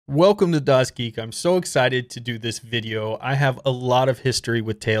Welcome to DasGeek. I'm so excited to do this video. I have a lot of history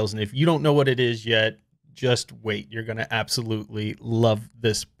with Tails, and if you don't know what it is yet, just wait. You're going to absolutely love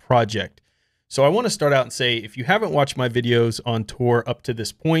this project. So I want to start out and say, if you haven't watched my videos on Tor up to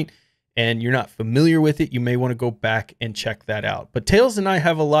this point, and you're not familiar with it, you may want to go back and check that out. But Tails and I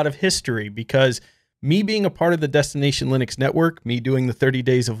have a lot of history because me being a part of the Destination Linux network, me doing the 30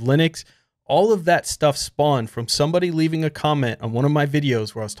 Days of Linux, all of that stuff spawned from somebody leaving a comment on one of my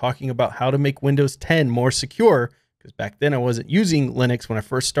videos where I was talking about how to make Windows 10 more secure, because back then I wasn't using Linux when I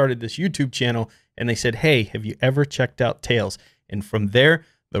first started this YouTube channel, and they said, hey, have you ever checked out Tails? And from there,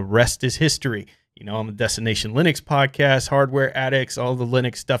 the rest is history. You know, I'm a Destination Linux podcast, Hardware Addicts, all the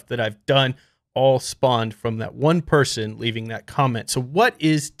Linux stuff that I've done, all spawned from that one person leaving that comment. So what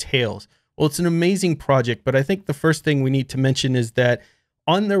is Tails? Well, it's an amazing project, but I think the first thing we need to mention is that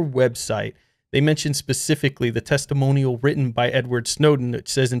on their website, they mention specifically the testimonial written by Edward Snowden. It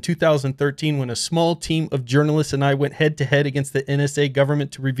says, in 2013, when a small team of journalists and I went head-to-head against the NSA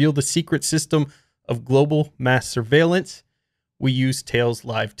government to reveal the secret system of global mass surveillance, we used Tails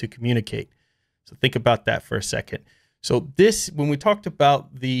Live to communicate. So think about that for a second. So this, when we talked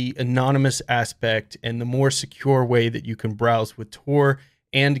about the anonymous aspect and the more secure way that you can browse with Tor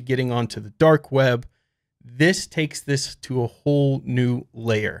and getting onto the dark web, this takes this to a whole new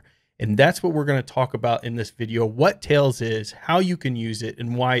layer. And that's what we're going to talk about in this video, what Tails is, how you can use it,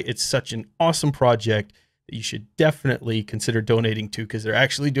 and why it's such an awesome project that you should definitely consider donating to, because they're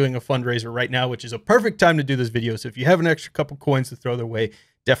actually doing a fundraiser right now, which is a perfect time to do this video. So if you have an extra couple coins to throw their way,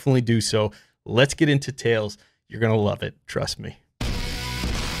 definitely do so. Let's get into Tails. You're going to love it. Trust me.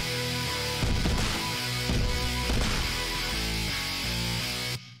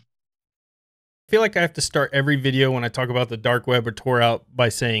 I feel like I have to start every video when I talk about the dark web or Tor out by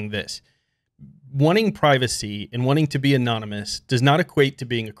saying this. Wanting privacy and wanting to be anonymous does not equate to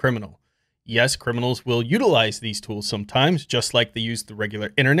being a criminal. Yes, criminals will utilize these tools sometimes, just like they use the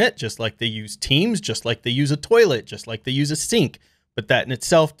regular internet, just like they use Teams, just like they use a toilet, just like they use a sink. But that in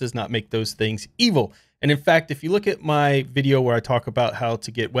itself does not make those things evil. And in fact, if you look at my video where I talk about how to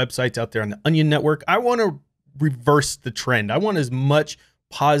get websites out there on the Onion Network, I want to reverse the trend. I want as much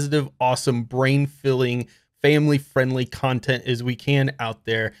positive, awesome, brain-filling, family-friendly content as we can out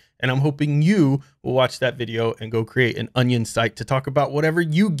there. And I'm hoping you will watch that video and go create an Onion site to talk about whatever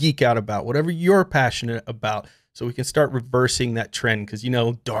you geek out about, whatever you're passionate about, so we can start reversing that trend. Because, you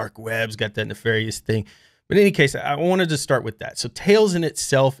know, dark web's got that nefarious thing. But in any case, I wanted to start with that. So Tails in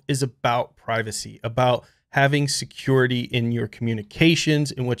itself is about privacy, about having security in your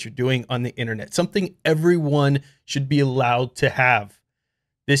communications and what you're doing on the internet, something everyone should be allowed to have.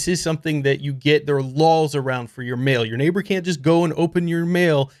 This is something that you get. There are laws around for your mail. Your neighbor can't just go and open your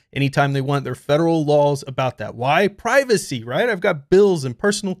mail anytime they want. There are federal laws about that. Why? Privacy, right? I've got bills and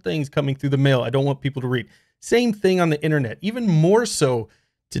personal things coming through the mail I don't want people to read. Same thing on the internet, even more so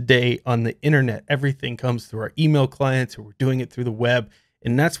today on the internet. Everything comes through our email clients, or we're doing it through the web.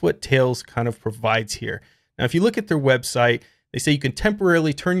 And that's what Tails kind of provides here. Now, if you look at their website, they say you can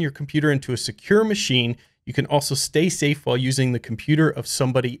temporarily turn your computer into a secure machine. You can also stay safe while using the computer of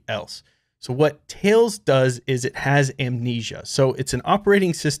somebody else. So what Tails does is it has amnesia. So it's an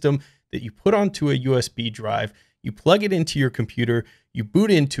operating system that you put onto a USB drive, you plug it into your computer, you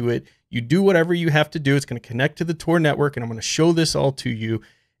boot into it, you do whatever you have to do. It's going to connect to the Tor network, and I'm going to show this all to you,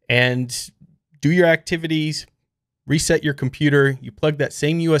 and do your activities, reset your computer. You plug that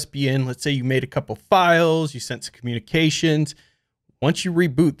same USB in. Let's say you made a couple files, you sent some communications. Once you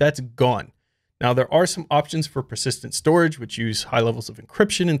reboot, that's gone. Now, there are some options for persistent storage, which use high levels of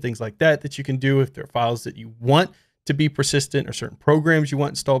encryption and things like that that you can do if there are files that you want to be persistent or certain programs you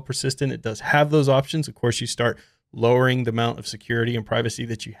want installed persistent. It does have those options. Of course, you start lowering the amount of security and privacy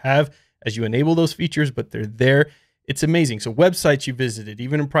that you have as you enable those features, but they're there. It's amazing. So websites you visited,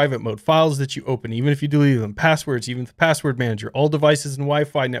 even in private mode, files that you open, even if you delete them, passwords, even the password manager, all devices and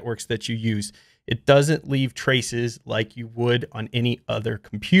Wi-Fi networks that you use, it doesn't leave traces like you would on any other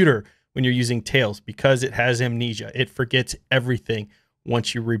computer when you're using Tails, because it has amnesia. It forgets everything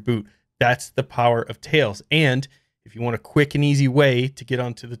once you reboot. That's the power of Tails. And if you want a quick and easy way to get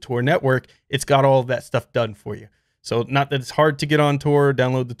onto the Tor network, it's got all of that stuff done for you. So not that it's hard to get on Tor,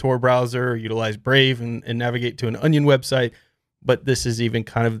 download the Tor browser, or utilize Brave and navigate to an Onion website, but this is even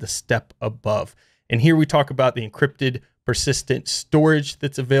kind of the step above. And here we talk about the encrypted persistent storage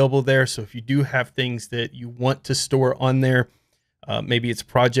that's available there. So if you do have things that you want to store on there, maybe it's a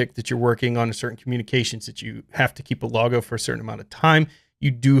project that you're working on, a certain communications that you have to keep a log of for a certain amount of time,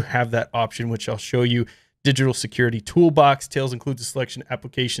 you do have that option, which I'll show you. Digital Security Toolbox. Tails includes a selection of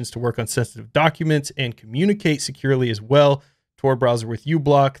applications to work on sensitive documents and communicate securely as well. Tor Browser with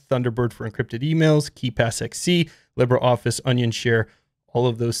uBlock, Thunderbird for encrypted emails, KeePass XC, LibreOffice, Onion Share, all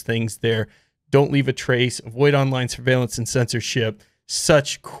of those things there. Don't leave a trace, avoid online surveillance and censorship.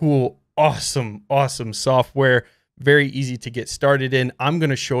 Such cool, awesome software. Very easy to get started in. I'm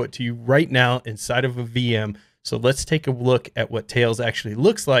going to show it to you right now inside of a VM. So let's take a look at what Tails actually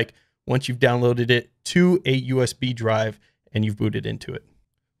looks like once you've downloaded it to a USB drive and you've booted into it.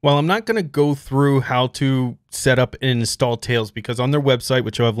 Well, I'm not going to go through how to set up and install Tails because on their website,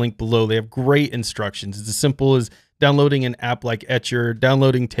 which I'll have linked below, they have great instructions. It's as simple as downloading an app like Etcher,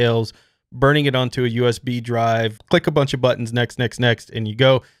 downloading Tails, burning it onto a USB drive, click a bunch of buttons, next, and you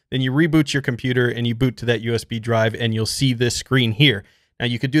go. Then you reboot your computer and you boot to that USB drive and you'll see this screen here. Now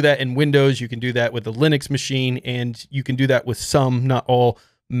you could do that in Windows, you can do that with a Linux machine, and you can do that with some, not all,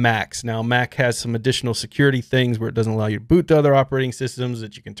 Macs. Now Mac has some additional security things where it doesn't allow you to boot to other operating systems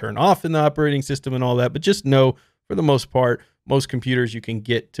that you can turn off in the operating system and all that, but just know for the most part, most computers you can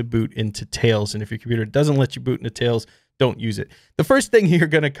get to boot into Tails. And if your computer doesn't let you boot into Tails, don't use it. The first thing you're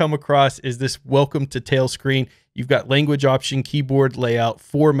going to come across is this welcome to Tails screen. You've got language option, keyboard layout,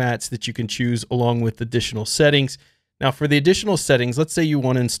 formats that you can choose along with additional settings. Now for the additional settings, let's say you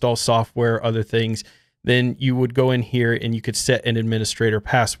want to install software, other things, then you would go in here and you could set an administrator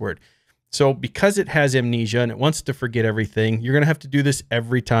password. So because it has amnesia and it wants to forget everything, you're going to have to do this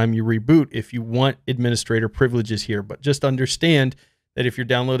every time you reboot if you want administrator privileges here. But just understand that if you're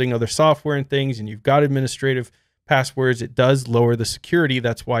downloading other software and things and you've got administrative passwords, it does lower the security.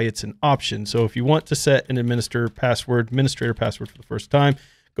 That's why it's an option. So if you want to set an administrator password for the first time,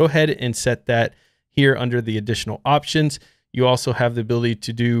 go ahead and set that here under the additional options. You also have the ability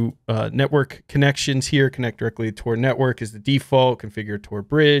to do network connections here. Connect directly to Tor network is the default. Configure Tor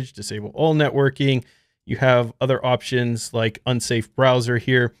bridge, disable all networking. You have other options like unsafe browser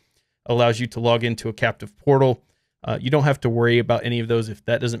here. Allows you to log into a captive portal. You don't have to worry about any of those if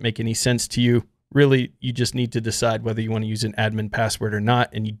that doesn't make any sense to you. Really, you just need to decide whether you want to use an admin password or not,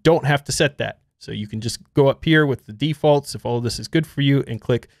 and you don't have to set that. So you can just go up here with the defaults if all of this is good for you and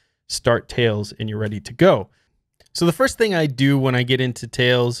click Start Tails and you're ready to go. So the first thing I do when I get into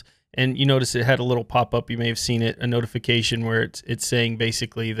Tails, and you notice it had a little pop-up, you may have seen it, a notification where it's saying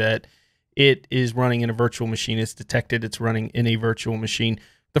basically that it is running in a virtual machine. It's detected it's running in a virtual machine.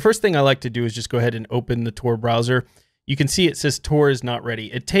 The first thing I like to do is just go ahead and open the Tor browser. You can see it says Tor is not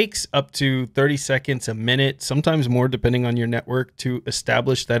ready. It takes up to 30 seconds, a minute, sometimes more depending on your network to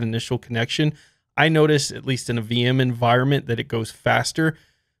establish that initial connection. I notice, at least in a VM environment, that it goes faster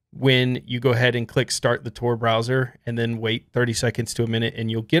when you go ahead and click start the Tor browser and then wait 30 seconds to a minute, and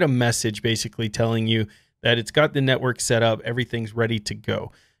you'll get a message basically telling you that it's got the network set up, everything's ready to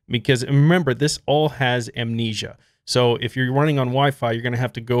go. Because remember, this all has amnesia. So if you're running on Wi-Fi, you're going to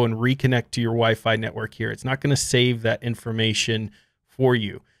have to go and reconnect to your Wi-Fi network here. It's not going to save that information for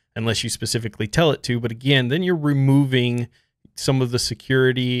you unless you specifically tell it to. But again, then you're removing some of the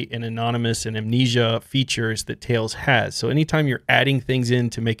security and anonymous and amnesia features that Tails has. So anytime you're adding things in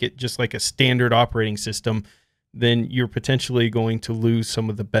to make it just like a standard operating system, then you're potentially going to lose some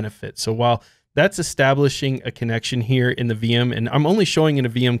of the benefits. So while that's establishing a connection here in the VM, and I'm only showing in a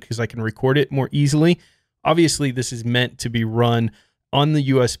VM because I can record it more easily. Obviously, this is meant to be run on the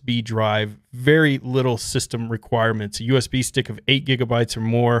USB drive, very little system requirements. A USB stick of 8 GB or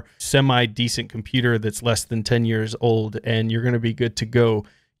more, semi-decent computer that's less than 10 years old, and you're going to be good to go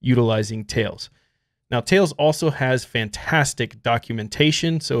utilizing Tails. Now, Tails also has fantastic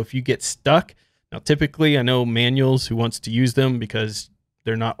documentation, so if you get stuck, now typically I know manuals who wants to use them because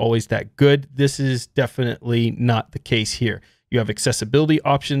they're not always that good. This is definitely not the case here. You have accessibility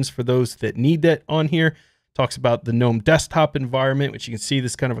options for those that need that on here. Talks about the GNOME desktop environment, which you can see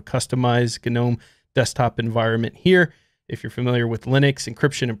this kind of a customized GNOME desktop environment here. If you're familiar with Linux,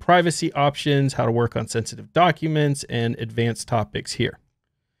 encryption and privacy options, how to work on sensitive documents, and advanced topics here.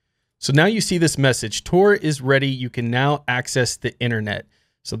 So now you see this message, Tor is ready. You can now access the internet.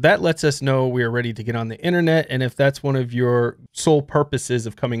 So that lets us know we are ready to get on the internet. And if that's one of your sole purposes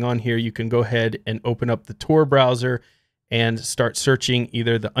of coming on here, you can go ahead and open up the Tor browser and start searching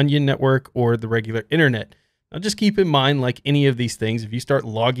either the Onion network or the regular internet. Now just keep in mind, like any of these things, if you start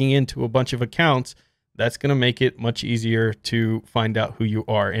logging into a bunch of accounts, that's going to make it much easier to find out who you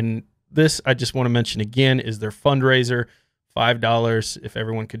are. And this, I just want to mention again, is their fundraiser, $5. If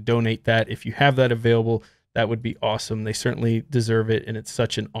everyone could donate that, if you have that available, that would be awesome. They certainly deserve it, and it's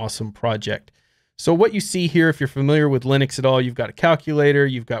such an awesome project. So what you see here, if you're familiar with Linux at all, you've got a calculator,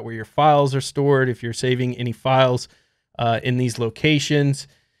 you've got where your files are stored, if you're saving any files in these locations.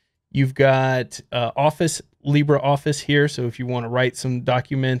 You've got LibreOffice here, so if you want to write some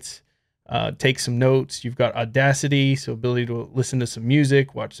documents, take some notes. You've got Audacity, so ability to listen to some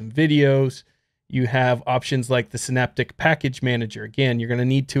music, watch some videos. You have options like the Synaptic Package Manager. Again, you're going to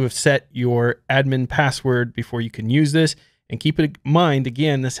need to have set your admin password before you can use this. And keep in mind,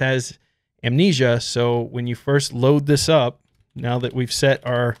 again, this has amnesia. So when you first load this up, now that we've set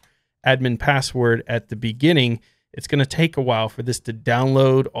our admin password at the beginning, it's going to take a while for this to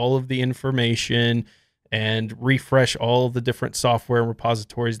download all of the information and refresh all of the different software and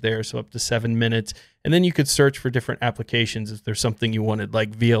repositories there, so up to 7 minutes. And then you could search for different applications if there's something you wanted,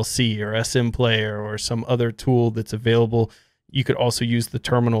 like VLC or SM Player or some other tool that's available. You could also use the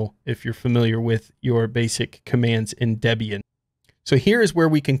terminal if you're familiar with your basic commands in Debian. So here is where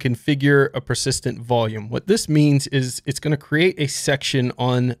we can configure a persistent volume. What this means is it's going to create a section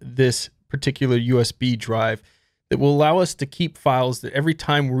on this particular USB drive that will allow us to keep files that every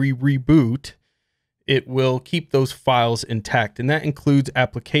time we reboot, it will keep those files intact. And that includes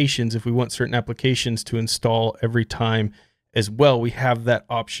applications. If we want certain applications to install every time as well, we have that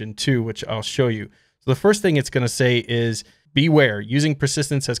option too, which I'll show you. So the first thing it's going to say is, beware, using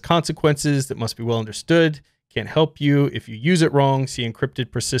persistence has consequences that must be well understood. Can't help you if you use it wrong. See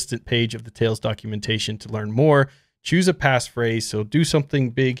encrypted persistent page of the Tails documentation to learn more. Choose a passphrase. So do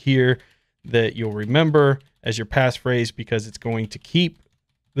something big here that you'll remember as your passphrase, because it's going to keep,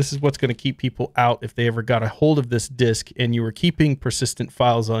 this is what's going to keep people out if they ever got a hold of this disk and you were keeping persistent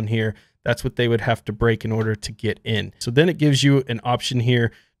files on here. That's what they would have to break in order to get in. So then it gives you an option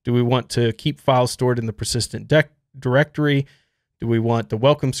here. Do we want to keep files stored in the persistent directory? Do we want the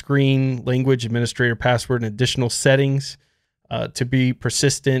welcome screen, language, administrator password, and additional settings to be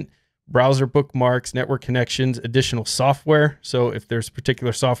persistent? Browser bookmarks, network connections, additional software. So if there's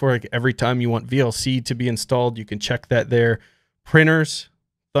particular software, like every time you want VLC to be installed, you can check that there. Printers,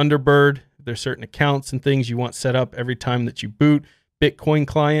 Thunderbird, there's certain accounts and things you want set up every time that you boot. Bitcoin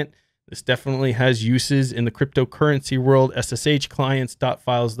client, this definitely has uses in the cryptocurrency world. SSH clients, dot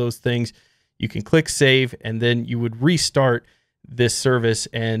files, those things. You can click save, and then you would restart this service,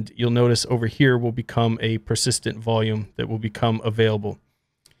 and you'll notice over here will become a persistent volume that will become available.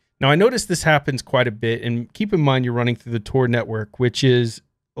 Now, I noticed this happens quite a bit, and keep in mind you're running through the Tor network, which is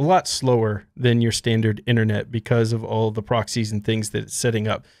a lot slower than your standard internet because of all the proxies and things that it's setting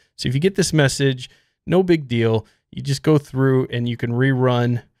up. So if you get this message, no big deal. You just go through and you can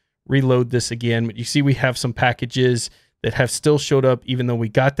reload this again. But you see we have some packages that have still showed up even though we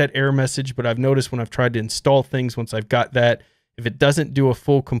got that error message. But I've noticed when I've tried to install things, once I've got that, if it doesn't do a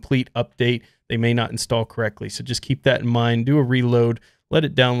full complete update, they may not install correctly. So just keep that in mind. Do a reload. Let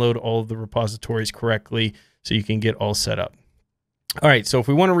it download all of the repositories correctly so you can get all set up. All right, so if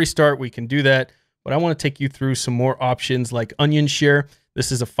we want to restart, we can do that. But I want to take you through some more options like Onion Share.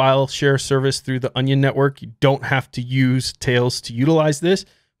 This is a file share service through the Onion network. You don't have to use Tails to utilize this,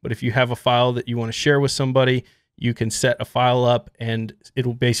 but if you have a file that you want to share with somebody, you can set a file up and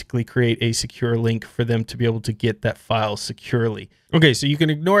it'll basically create a secure link for them to be able to get that file securely. Okay, so you can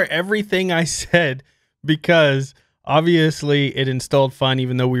ignore everything I said because obviously it installed fine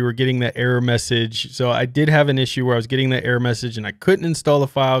even though we were getting that error message. So I did have an issue where I was getting that error message and I couldn't install the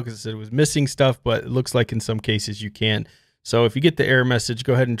file because it was missing stuff, but it looks like in some cases you can. So if you get the error message,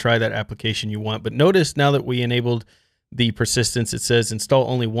 go ahead and try that application you want. But notice now that we enabled the persistence, it says install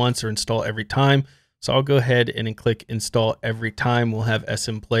only once or install every time. So I'll go ahead and click install every time. We'll have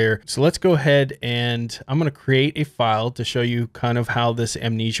SM Player. So let's go ahead and I'm going to create a file to show you kind of how this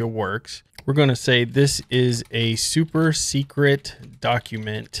amnesia works. We're going to say this is a super secret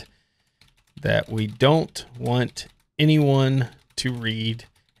document that we don't want anyone to read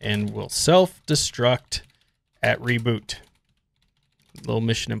and will self-destruct at reboot. Little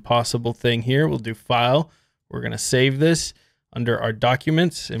Mission Impossible thing here. We'll do file. We're going to save this under our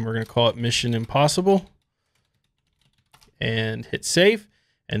documents and we're going to call it Mission Impossible and hit save.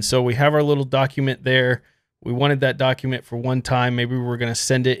 And so we have our little document there. We wanted that document for one time. Maybe we were going to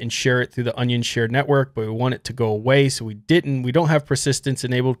send it and share it through the Onion shared network, but we want it to go away. So we didn't. We don't have persistence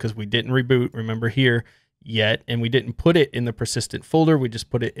enabled because we didn't reboot, remember here, yet. And we didn't put it in the persistent folder. We just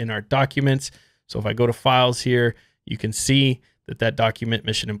put it in our documents. So if I go to files here, you can see that that document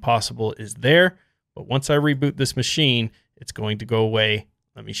Mission Impossible is there. But once I reboot this machine, it's going to go away.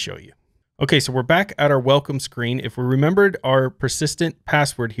 Let me show you. Okay, so we're back at our welcome screen. If we remembered our persistent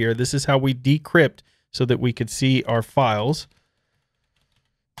password here, this is how we decrypt so that we could see our files.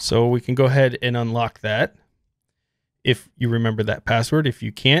 So we can go ahead and unlock that if you remember that password. If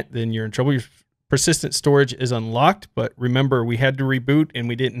you can't, then you're in trouble. Your persistent storage is unlocked, but remember we had to reboot and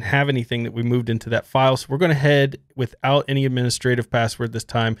we didn't have anything that we moved into that file. So we're going to head without any administrative password this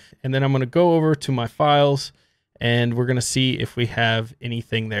time. And then I'm going to go over to my files and we're going to see if we have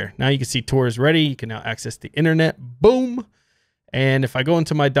anything there. Now you can see Tor is ready. You can now access the internet. Boom. And if I go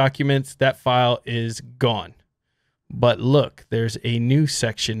into my documents, that file is gone. But look, there's a new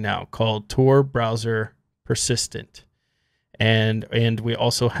section now called Tor Browser Persistent. And we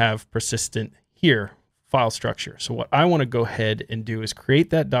also have persistent here, file structure. So what I want to go ahead and do is create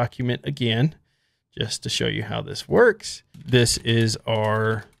that document again, just to show you how this works. This is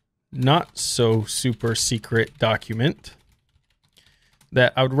our not so super secret document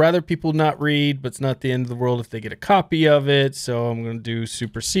that I would rather people not read, but it's not the end of the world if they get a copy of it. So I'm going to do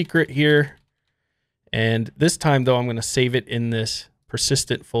super secret here. And this time though, I'm going to save it in this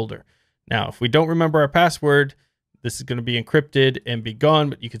persistent folder. Now, if we don't remember our password, this is going to be encrypted and be gone,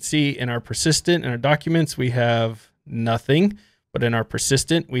 but you can see in our persistent, in our documents, we have nothing, but in our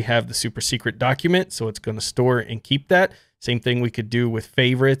persistent, we have the super secret document. So it's going to store and keep that. Same thing we could do with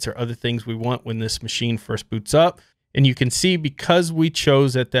favorites or other things we want when this machine first boots up. And you can see because we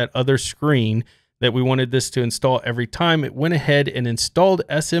chose at that other screen that we wanted this to install every time, it went ahead and installed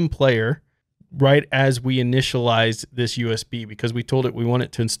SM Player right as we initialized this USB, because we told it we want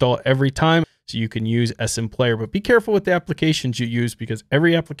it to install every time so you can use SM Player. But be careful with the applications you use, because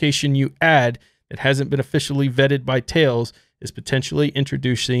every application you add that hasn't been officially vetted by Tails is potentially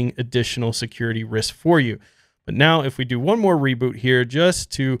introducing additional security risk for you. But now if we do one more reboot here just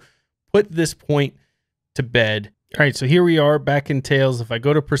to put this point to bed. All right, so here we are back in Tails. If I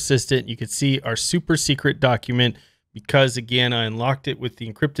go to persistent, you can see our super secret document, because again, I unlocked it with the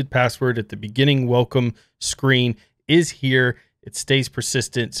encrypted password at the beginning welcome screen, is here. It stays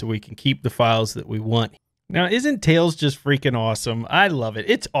persistent so we can keep the files that we want. Now, isn't Tails just freaking awesome? I love it.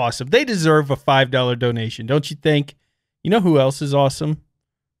 It's awesome. They deserve a $5 donation, don't you think? You know who else is awesome?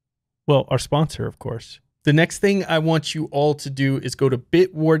 Well, our sponsor, of course. The next thing I want you all to do is go to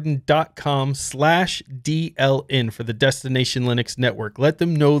bitwarden.com/DLN for the Destination Linux Network. Let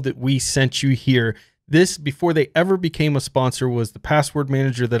them know that we sent you here. This, before they ever became a sponsor, was the password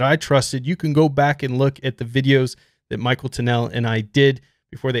manager that I trusted. You can go back and look at the videos that Michael Tunnell and I did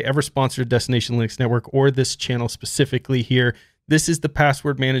before they ever sponsored Destination Linux Network or this channel specifically here. This is the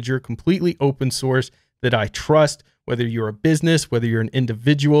password manager, completely open source, that I trust. Whether you're a business, whether you're an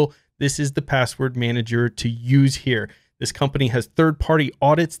individual, this is the password manager to use here. This company has third-party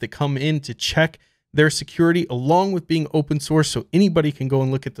audits that come in to check their security, along with being open source, so anybody can go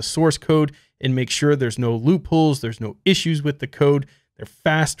and look at the source code and make sure there's no loopholes, there's no issues with the code. They're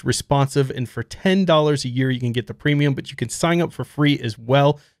fast, responsive, and for $10 a year, you can get the premium, but you can sign up for free as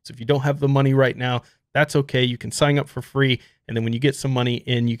well. So if you don't have the money right now, that's okay. You can sign up for free, and then when you get some money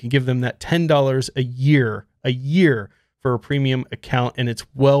in, you can give them that $10 a year for a premium account, and it's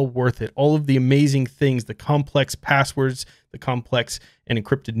well worth it. All of the amazing things, the complex passwords, the complex and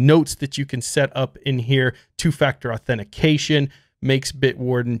encrypted notes that you can set up in here, two-factor authentication, makes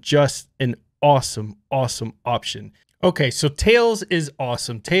Bitwarden just an awesome, awesome option. Okay, so Tails is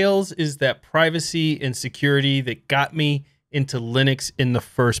awesome. Tails is that privacy and security that got me into Linux in the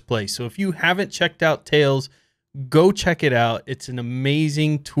first place. So if you haven't checked out Tails, go check it out. It's an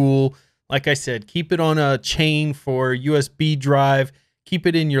amazing tool. Like I said, keep it on a chain for USB drive. Keep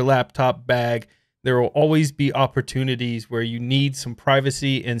it in your laptop bag. There will always be opportunities where you need some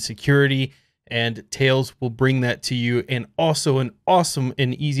privacy and security, and Tails will bring that to you. And also an awesome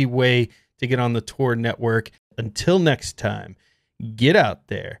and easy way to get on the Tor network. Until next time, get out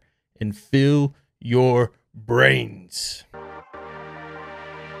there and fill your brains.